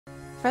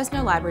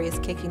Fresno Library is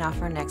kicking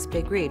off our next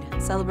big read,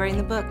 celebrating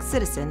the book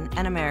Citizen,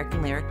 an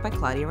American Lyric by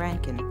Claudia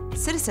Rankine.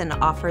 Citizen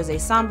offers a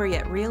somber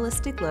yet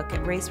realistic look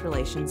at race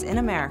relations in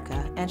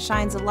America and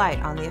shines a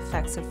light on the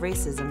effects of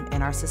racism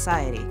in our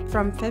society.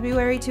 From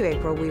February to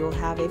April, we will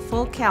have a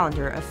full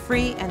calendar of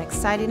free and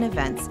exciting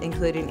events,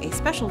 including a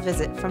special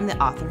visit from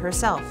the author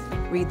herself.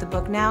 Read the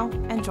book now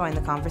and join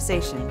the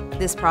conversation.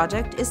 This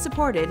project is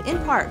supported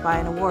in part by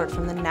an award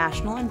from the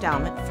National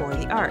Endowment for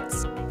the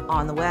Arts,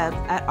 on the web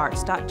at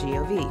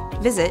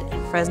arts.gov. Visit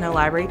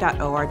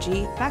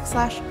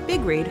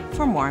fresnolibrary.org/bigread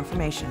for more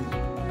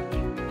information.